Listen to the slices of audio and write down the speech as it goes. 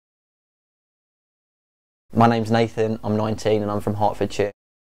My name's Nathan, I'm 19 and I'm from Hertfordshire.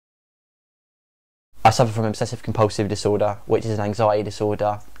 I suffer from obsessive compulsive disorder, which is an anxiety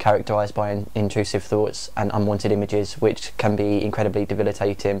disorder characterised by intrusive thoughts and unwanted images, which can be incredibly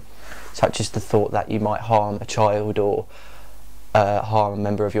debilitating, such as the thought that you might harm a child or harm a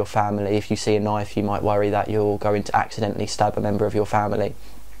member of your family. If you see a knife, you might worry that you're going to accidentally stab a member of your family,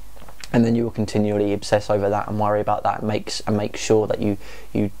 and then you will continually obsess over that and worry about that and make sure that you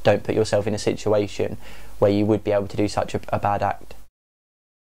don't put yourself in a situation where you would be able to do such a bad act.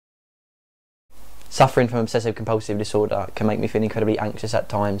 Suffering from obsessive compulsive disorder can make me feel incredibly anxious at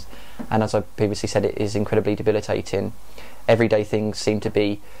times, and as I previously said, it is incredibly debilitating. Everyday things seem to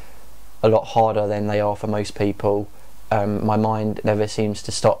be a lot harder than they are for most people. My mind never seems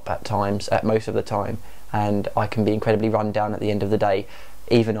to stop at times, at most of the time, and I can be incredibly run down at the end of the day.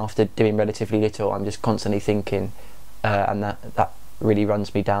 Even after doing relatively little, I'm just constantly thinking, and that really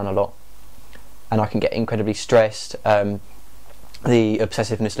runs me down a lot. And I can get incredibly stressed. The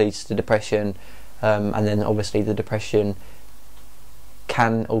obsessiveness leads to depression, and then obviously the depression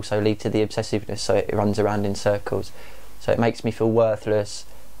can also lead to the obsessiveness, so it runs around in circles. So it makes me feel worthless,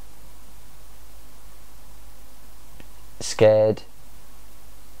 scared,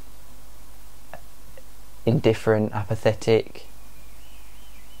 indifferent, apathetic,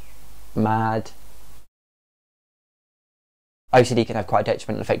 mad. OCD can have quite a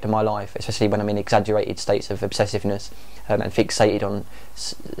detrimental effect on my life, especially when I'm in exaggerated states of obsessiveness and fixated on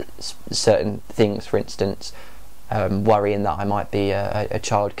certain things. For instance, worrying that I might be a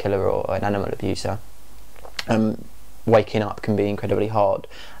child killer or an animal abuser. Waking up can be incredibly hard,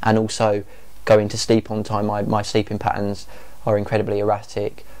 and also going to sleep on time. My sleeping patterns are incredibly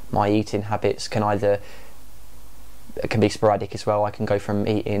erratic. My eating habits can be sporadic as well. I can go from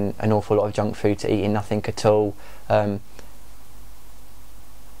eating an awful lot of junk food to eating nothing at all.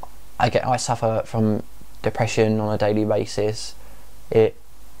 I suffer from depression on a daily basis. It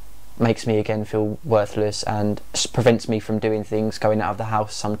makes me again feel worthless and prevents me from doing things. Going out of the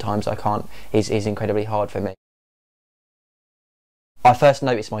house sometimes I can't is incredibly hard for me. I first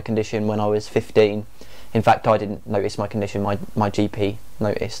noticed my condition when I was 15. In fact, I didn't notice my condition, my GP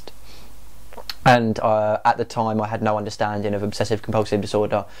noticed. And at the time I had no understanding of obsessive compulsive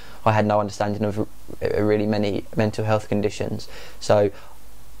disorder. I had no understanding of really many mental health conditions. So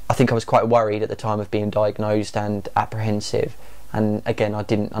I think I was quite worried at the time of being diagnosed and apprehensive. And again, I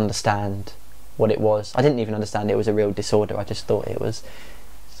didn't understand what it was. I didn't even understand it was a real disorder. I just thought it was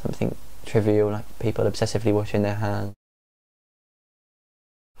something trivial, like people obsessively washing their hands.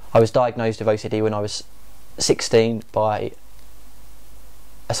 I was diagnosed with OCD when I was 16 by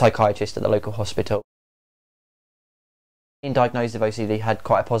a psychiatrist at the local hospital. Being diagnosed with OCD had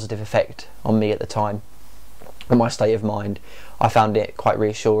quite a positive effect on me at the time, on my state of mind. I found it quite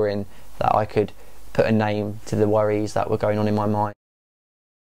reassuring that I could put a name to the worries that were going on in my mind.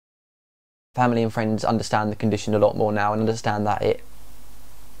 Family and friends understand the condition a lot more now and understand that it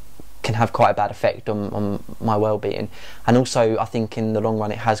can have quite a bad effect on my well-being, and also I think in the long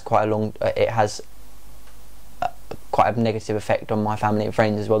run it has quite a negative effect on my family and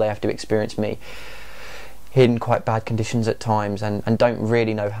friends as well. They have to experience me in quite bad conditions at times and don't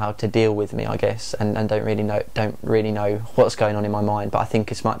really know how to deal with me, I guess, and don't really know what's going on in my mind. But I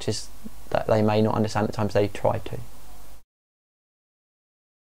think as much as that they may not understand at times, they try to.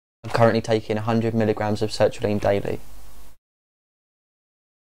 I'm currently taking 100 milligrams of sertraline daily.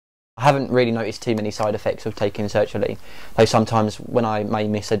 I haven't really noticed too many side effects of taking sertraline, though sometimes when I may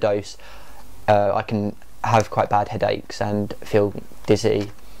miss a dose, I can have quite bad headaches and feel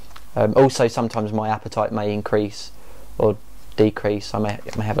dizzy. Also, sometimes my appetite may increase or decrease. I may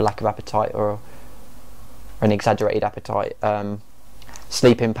have a lack of appetite or an exaggerated appetite.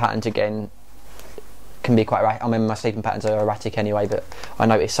 Sleeping patterns again can be quite erratic. I mean, my sleeping patterns are erratic anyway, but I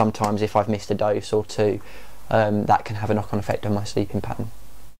notice sometimes if I've missed a dose or two, that can have a knock-on effect on my sleeping pattern.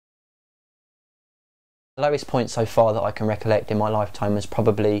 The lowest point so far that I can recollect in my lifetime was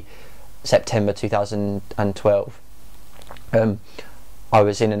probably September 2012. I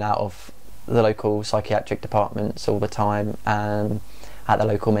was in and out of the local psychiatric departments all the time, at the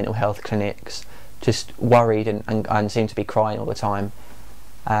local mental health clinics, just worried and seemed to be crying all the time.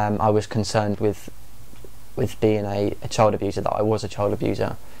 I was concerned with being a child abuser, that I was a child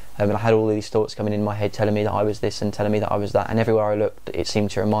abuser, and I had all these thoughts coming in my head telling me that I was this and telling me that I was that, and everywhere I looked it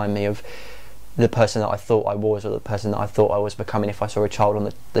seemed to remind me of the person that I thought I was, or the person that I thought I was becoming if I saw a child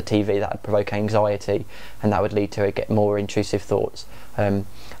on the TV. That would provoke anxiety, and that would lead to get more intrusive thoughts. And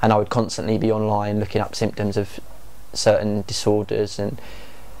I would constantly be online looking up symptoms of certain disorders and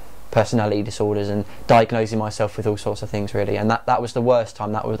personality disorders and diagnosing myself with all sorts of things, really. And that was the worst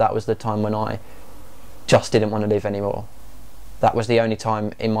time. That was the time when I just didn't want to live anymore. That was the only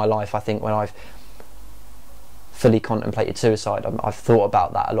time in my life, I think, when I've fully contemplated suicide. I've thought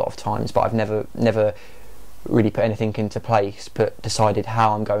about that a lot of times, but I've never really put anything into place, but decided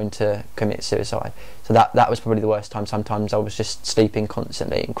how I'm going to commit suicide. So that was probably the worst time. Sometimes I was just sleeping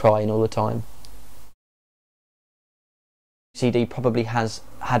constantly and crying all the time. OCD probably has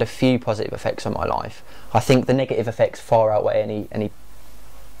had a few positive effects on my life. I think the negative effects far outweigh any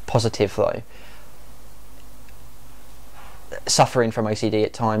positive though. Suffering from OCD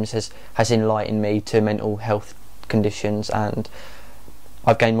at times has enlightened me to mental health conditions, and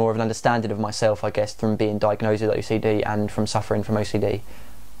I've gained more of an understanding of myself, I guess, from being diagnosed with OCD and from suffering from OCD.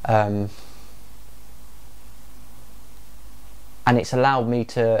 And it's allowed me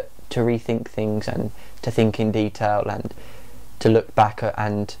to rethink things and to think in detail and to look back at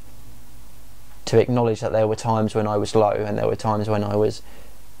and to acknowledge that there were times when I was low and there were times when I was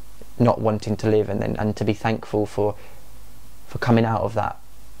not wanting to live, and to be thankful for coming out of that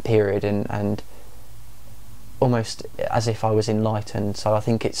period and almost as if I was enlightened. So I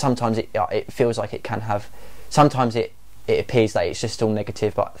think sometimes it feels like it can have, sometimes it appears that it's just still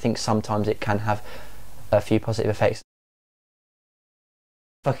negative, but I think sometimes it can have a few positive effects.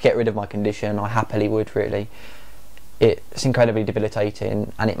 If I could get rid of my condition, I happily would, really. It's incredibly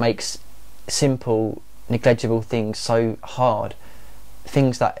debilitating, and it makes simple, negligible things so hard.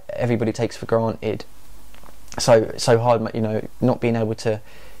 Things that everybody takes for granted. So hard, you know, not being able to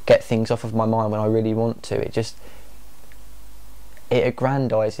get things off of my mind when I really want to. It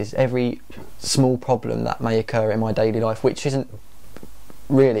aggrandises every small problem that may occur in my daily life, which isn't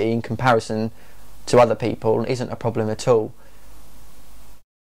really, in comparison to other people, isn't a problem at all.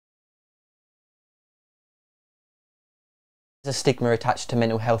 There's a stigma attached to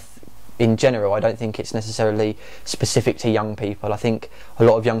mental health in general. I don't think it's necessarily specific to young people. I think a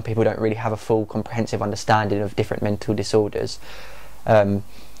lot of young people don't really have a full comprehensive understanding of different mental disorders.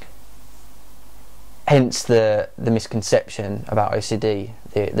 Hence the misconception about OCD,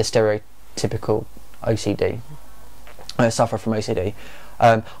 the stereotypical OCD, suffer from OCD.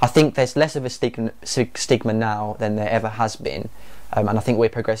 I think there's less of a stigma now than there ever has been, and I think we're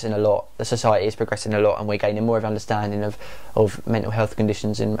progressing a lot. The society is progressing a lot, and we're gaining more of an understanding of mental health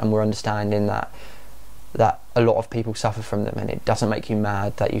conditions, and we're understanding that a lot of people suffer from them, and it doesn't make you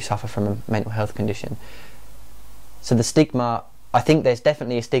mad that you suffer from a mental health condition. So the stigma, I think there's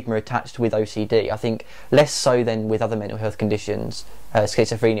definitely a stigma attached with OCD. I think less so than with other mental health conditions,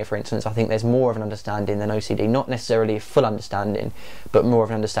 schizophrenia for instance. I think there's more of an understanding than OCD, not necessarily a full understanding, but more of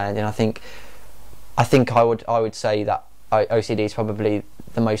an understanding. I think I would say that OCD is probably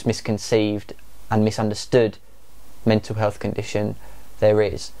the most misconceived and misunderstood mental health condition there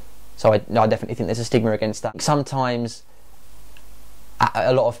is. So I definitely think there's a stigma against that. Sometimes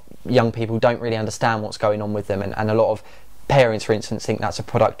a lot of young people don't really understand what's going on with them, and a lot of parents, for instance, think that's a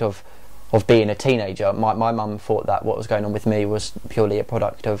product of being a teenager. My mum thought that what was going on with me was purely a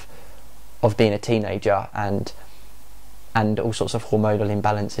product of being a teenager and all sorts of hormonal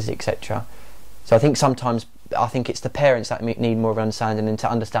imbalances, etc. So I think sometimes it's the parents that need more of an understanding, and to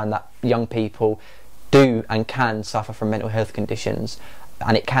understand that young people do and can suffer from mental health conditions,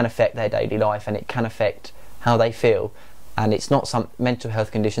 and it can affect their daily life, and it can affect how they feel. And it's not some mental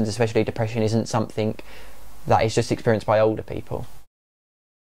health conditions, especially depression, isn't something that is just experienced by older people.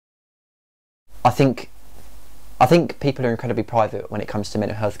 I think people are incredibly private when it comes to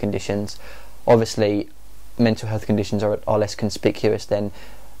mental health conditions. Obviously, mental health conditions are less conspicuous than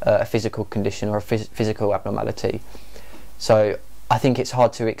a physical condition or a physical abnormality. So I think it's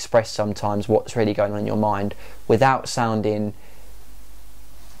hard to express sometimes what's really going on in your mind without sounding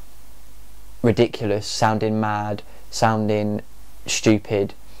ridiculous, sounding mad, sounding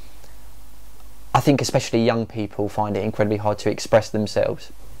stupid. I think especially young people find it incredibly hard to express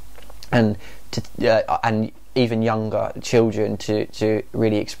themselves, and even younger children to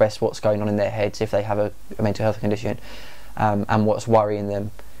really express what's going on in their heads if they have a mental health condition, and what's worrying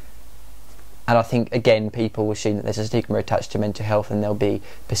them. And I think again people assume that there's a stigma attached to mental health, and they'll be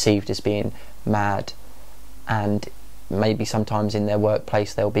perceived as being mad, and maybe sometimes in their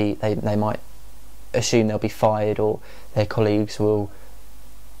workplace they might assume they'll be fired, or their colleagues will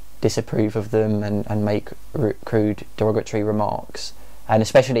disapprove of them and make crude derogatory remarks. And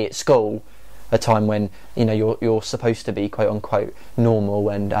especially at school, a time when you're supposed to be quote unquote normal,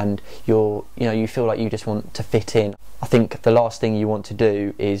 and you feel like you just want to fit in. I think the last thing you want to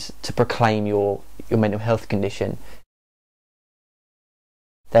do is to proclaim your mental health condition.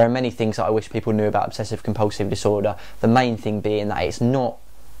 There are many things that I wish people knew about obsessive compulsive disorder, the main thing being that it's not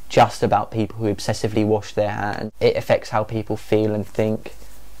just about people who obsessively wash their hands. It affects how people feel and think.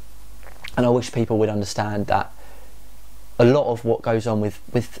 And I wish people would understand that a lot of what goes on with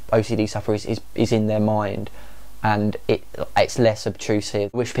OCD sufferers is in their mind, and it's less obtrusive.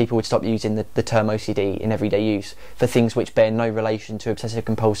 I wish people would stop using the term OCD in everyday use for things which bear no relation to obsessive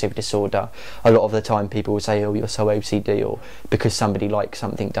compulsive disorder. A lot of the time people will say, oh, you're so OCD, or because somebody likes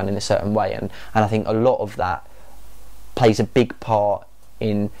something done in a certain way, and I think a lot of that plays a big part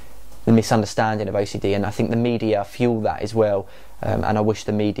in the misunderstanding of OCD, and I think the media fuel that as well, and I wish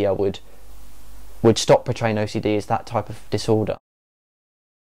the media would stop portraying OCD as that type of disorder.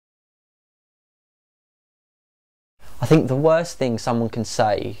 I think the worst thing someone can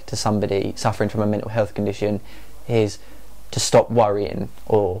say to somebody suffering from a mental health condition is to stop worrying,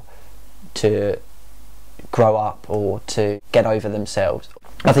 or to grow up, or to get over themselves.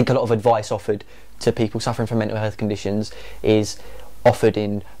 I think a lot of advice offered to people suffering from mental health conditions is offered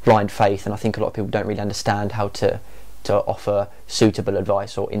in blind faith, and I think a lot of people don't really understand how to offer suitable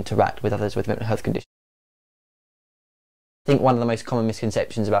advice or interact with others with mental health conditions. I think one of the most common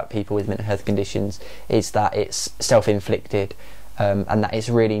misconceptions about people with mental health conditions is that it's self-inflicted, and that it's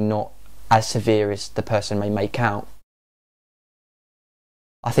really not as severe as the person may make out.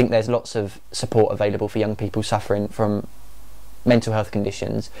 I think there's lots of support available for young people suffering from mental health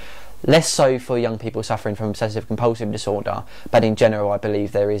conditions, less so for young people suffering from obsessive compulsive disorder, but in general I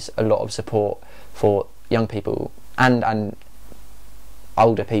believe there is a lot of support for young people and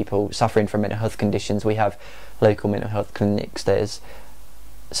older people suffering from mental health conditions. We have local mental health clinics, there's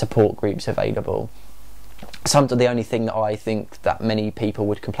support groups available. The only thing that I think that many people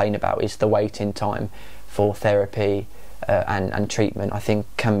would complain about is the waiting time for therapy and treatment. I think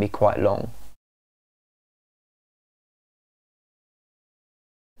can be quite long.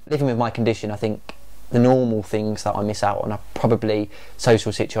 Living with my condition, I think the normal things that I miss out on are probably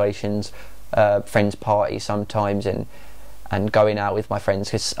social situations, friends' parties sometimes, and going out with my friends,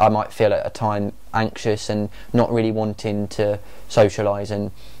 because I might feel at a time anxious and not really wanting to socialise,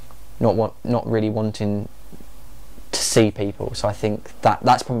 and not really wanting to see people. So I think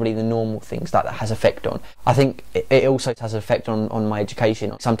that's probably the normal things that has effect on. I think it also has an effect on my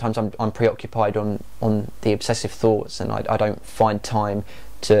education. Sometimes I'm preoccupied on the obsessive thoughts, and I don't find time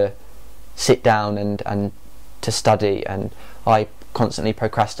to sit down and to study, and I constantly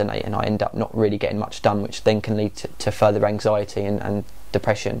procrastinate, and I end up not really getting much done, which then can lead to further anxiety and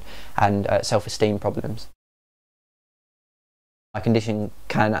depression and self-esteem problems. My condition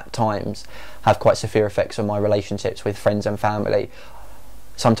can at times have quite severe effects on my relationships with friends and family.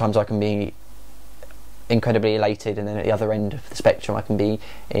 Sometimes I can be incredibly elated, and then at the other end of the spectrum I can be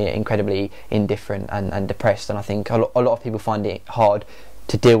incredibly indifferent and depressed, and I think a lot of people find it hard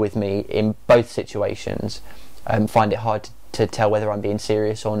to deal with me in both situations, find it hard to tell whether I'm being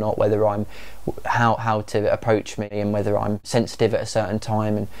serious or not, whether I'm how to approach me, and whether I'm sensitive at a certain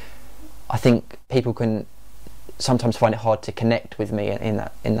time. And I think people can sometimes find it hard to connect with me in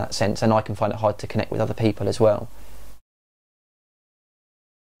that sense, and I can find it hard to connect with other people as well.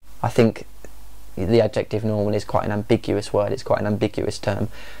 I think the adjective normal is quite an ambiguous word, it's quite an ambiguous term,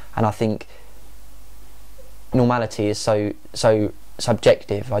 and I think normality is so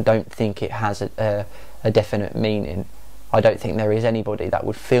subjective. I don't think it has a definite meaning. I don't think there is anybody that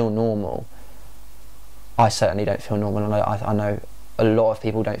would feel normal. I certainly don't feel normal, and I know a lot of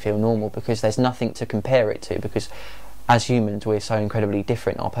people don't feel normal because there's nothing to compare it to, because as humans we're so incredibly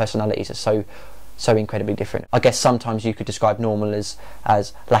different, our personalities are so incredibly different. I guess sometimes you could describe normal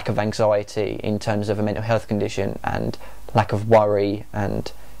as lack of anxiety in terms of a mental health condition, and lack of worry,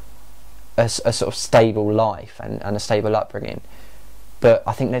 and a sort of stable life and a stable upbringing. But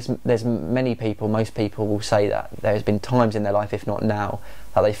I think there's many people, most people will say that there's been times in their life, if not now,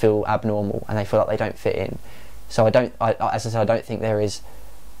 that they feel abnormal and they feel like they don't fit in. So as I said, I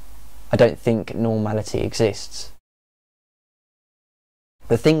don't think normality exists.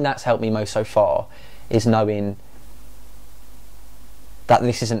 The thing that's helped me most so far is knowing that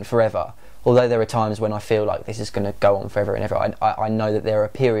this isn't forever. Although there are times when I feel like this is going to go on forever and ever, I know that there are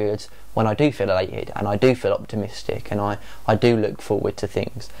periods when I do feel elated and I do feel optimistic, and I do look forward to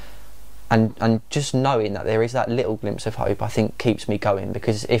things. And just knowing that there is that little glimpse of hope, I think keeps me going,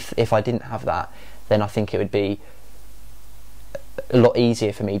 because if I didn't have that, then I think it would be a lot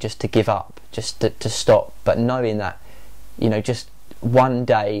easier for me just to give up, just to stop. But knowing that, you know, just one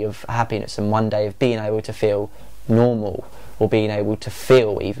day of happiness and one day of being able to feel normal, or being able to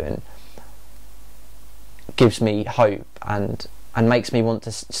feel even, gives me hope and makes me want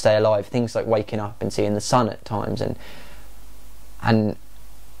to stay alive. Things like waking up and seeing the sun at times, and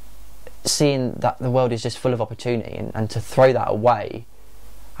seeing that the world is just full of opportunity, and to throw that away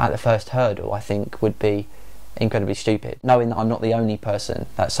at the first hurdle, I think would be incredibly stupid. Knowing that I'm not the only person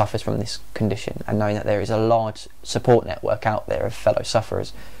that suffers from this condition, and knowing that there is a large support network out there of fellow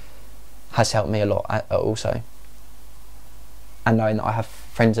sufferers, has helped me a lot also. And knowing that I have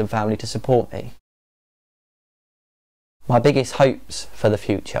friends and family to support me. My biggest hopes for the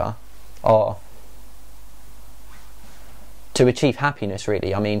future are to achieve happiness,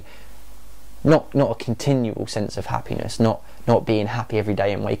 really. I mean, not a continual sense of happiness, not being happy every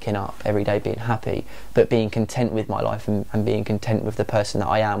day and waking up every day being happy, but being content with my life and being content with the person that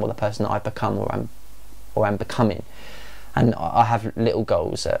I am, or the person that I've become, or am becoming. And I have little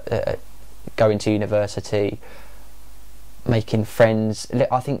goals, going to university, making friends.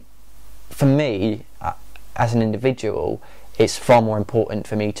 I think for me, as an individual, it's far more important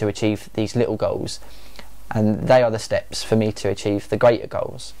for me to achieve these little goals, and they are the steps for me to achieve the greater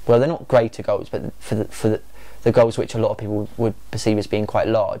goals. Well, they're not greater goals, but for the goals which a lot of people would perceive as being quite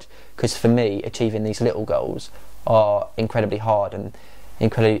large, because for me, achieving these little goals are incredibly hard and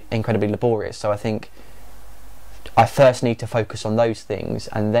incredibly laborious. So I think I first need to focus on those things,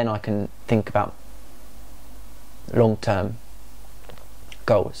 and then I can think about long-term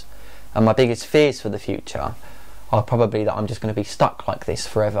goals. And my biggest fears for the future are probably that I'm just going to be stuck like this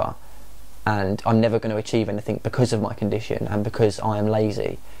forever, and I'm never going to achieve anything because of my condition and because I am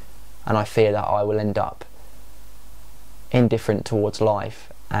lazy, and I fear that I will end up indifferent towards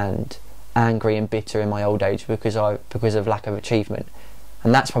life and angry and bitter in my old age because of lack of achievement.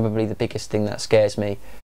 And that's probably the biggest thing that scares me.